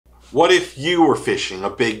What if you were fishing a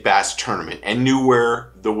big bass tournament and knew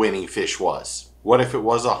where the winning fish was? What if it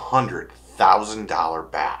was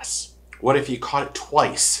 $100,000 bass? What if you caught it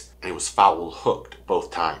twice and it was foul hooked both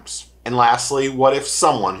times? And lastly, what if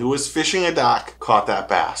someone who was fishing a dock caught that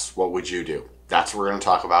bass? What would you do? That's what we're going to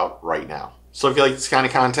talk about right now. So if you like this kind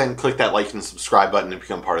of content, click that like and subscribe button to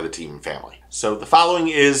become part of the team and family. So the following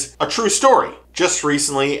is a true story. Just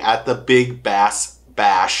recently at the Big Bass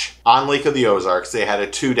Bash on Lake of the Ozarks, they had a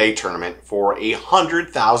 2-day tournament for a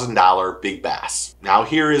 $100,000 big bass. Now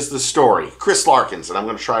here is the story. Chris Larkins, and I'm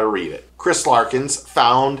going to try to read it. Chris Larkins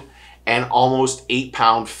found an almost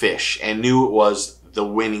 8-pound fish and knew it was the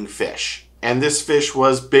winning fish. And this fish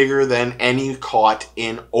was bigger than any caught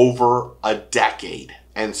in over a decade.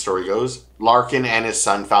 And the story goes, Larkin and his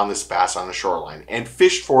son found this bass on the shoreline and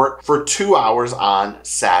fished for it for 2 hours on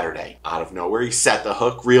Saturday. Out of nowhere, he set the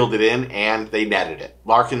hook, reeled it in, and they netted it.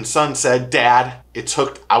 Larkin's son said, "Dad, it's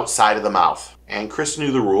hooked outside of the mouth." And Chris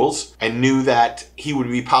knew the rules and knew that he would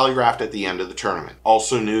be polygraphed at the end of the tournament.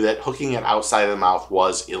 Also knew that hooking it outside of the mouth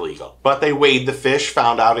was illegal. But they weighed the fish,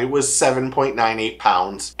 found out it was 7.98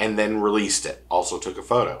 pounds, and then released it. Also took a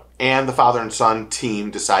photo. And the father and son team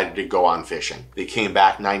decided to go on fishing. They came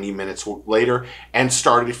back 90 minutes later and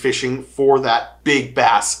started fishing for that big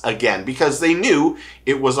bass again because they knew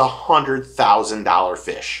it was a $100,000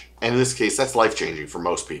 fish. And in this case, that's life-changing for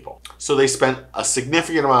most people. So they spent a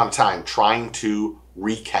significant amount of time trying to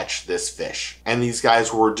recatch this fish. And these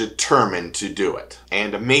guys were determined to do it.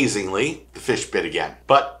 And amazingly, the fish bit again.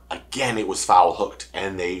 But again, it was foul hooked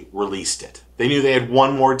and they released it. They knew they had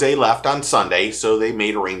one more day left on Sunday, so they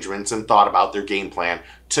made arrangements and thought about their game plan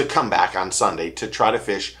to come back on Sunday to try to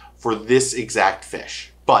fish for this exact fish.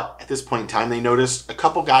 But at this point in time, they noticed a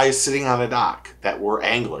couple guys sitting on a dock that were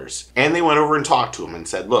anglers. And they went over and talked to them and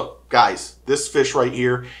said, "Look, guys, this fish right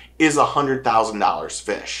here is a $100,000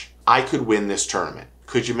 fish. I could win this tournament.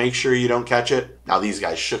 Could you make sure you don't catch it?" Now these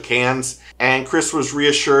guys shook hands, and Chris was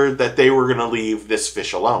reassured that they were going to leave this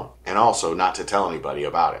fish alone and also not to tell anybody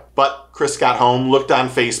about it. But Chris got home, looked on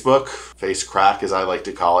Facebook, face crack as I like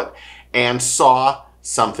to call it, and saw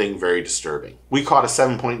something very disturbing. We caught a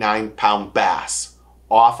 7.9-pound bass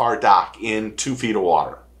off our dock in 2 feet of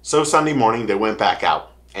water. So Sunday morning they went back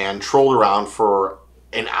out and trolled around for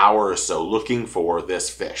an hour or so looking for this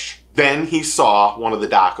fish. Then he saw one of the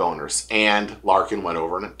dock owners and Larkin went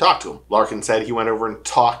over and talked to him. Larkin said he went over and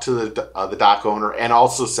talked to the dock owner and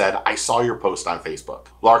also said, "I saw your post on Facebook."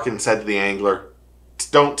 Larkin said to the angler,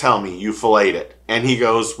 "Don't tell me you filleted it." And he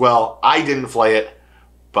goes, "Well, I didn't fillet it,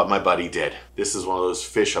 but my buddy did." This is one of those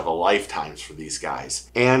fish of a lifetime for these guys.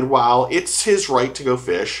 And while it's his right to go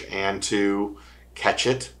fish and to catch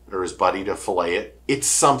it, or his buddy to fillet it, it's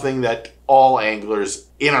something that all anglers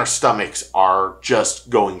in our stomachs are just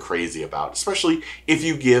going crazy about, especially if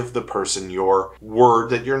you give the person your word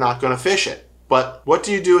that you're not going to fish it. But what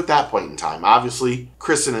do you do at that point in time? Obviously,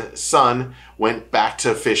 Chris and his son went back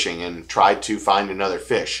to fishing and tried to find another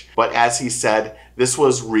fish. But as he said, this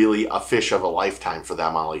was really a fish of a lifetime for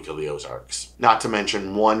them on Lake of the Ozarks. Not to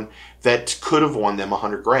mention one that could have won them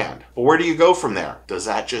 $100 grand. But where do you go from there? Does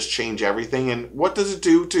that just change everything? And what does it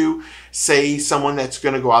do to, say, someone that's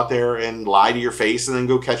going to go out there and lie to your face and then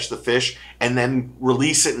go catch the fish and then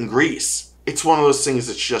release it in Greece? It's one of those things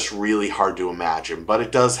that's just really hard to imagine, but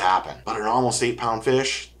it does happen. But an almost 8-pound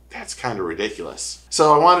fish, that's kind of ridiculous.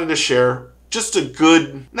 So I wanted to share just a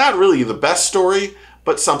good, not really the best story,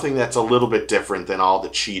 but something that's a little bit different than all the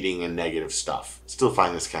cheating and negative stuff. Still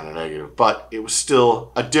find this kind of negative, but it was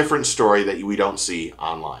still a different story that we don't see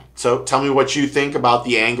online. So tell me what you think about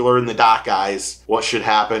the angler and the dock guys. What should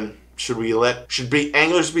happen? Should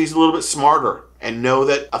anglers be a little bit smarter and know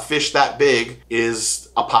that a fish that big is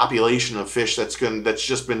a population of fish that's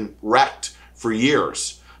just been wrecked for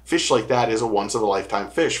years? Fish like that is a once-in-a-lifetime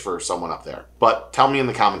fish for someone up there. But tell me in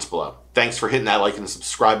the comments below. Thanks for hitting that like and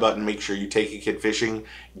subscribe button. Make sure you take a kid fishing.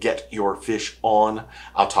 Get your fish on.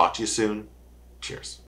 I'll talk to you soon. Cheers.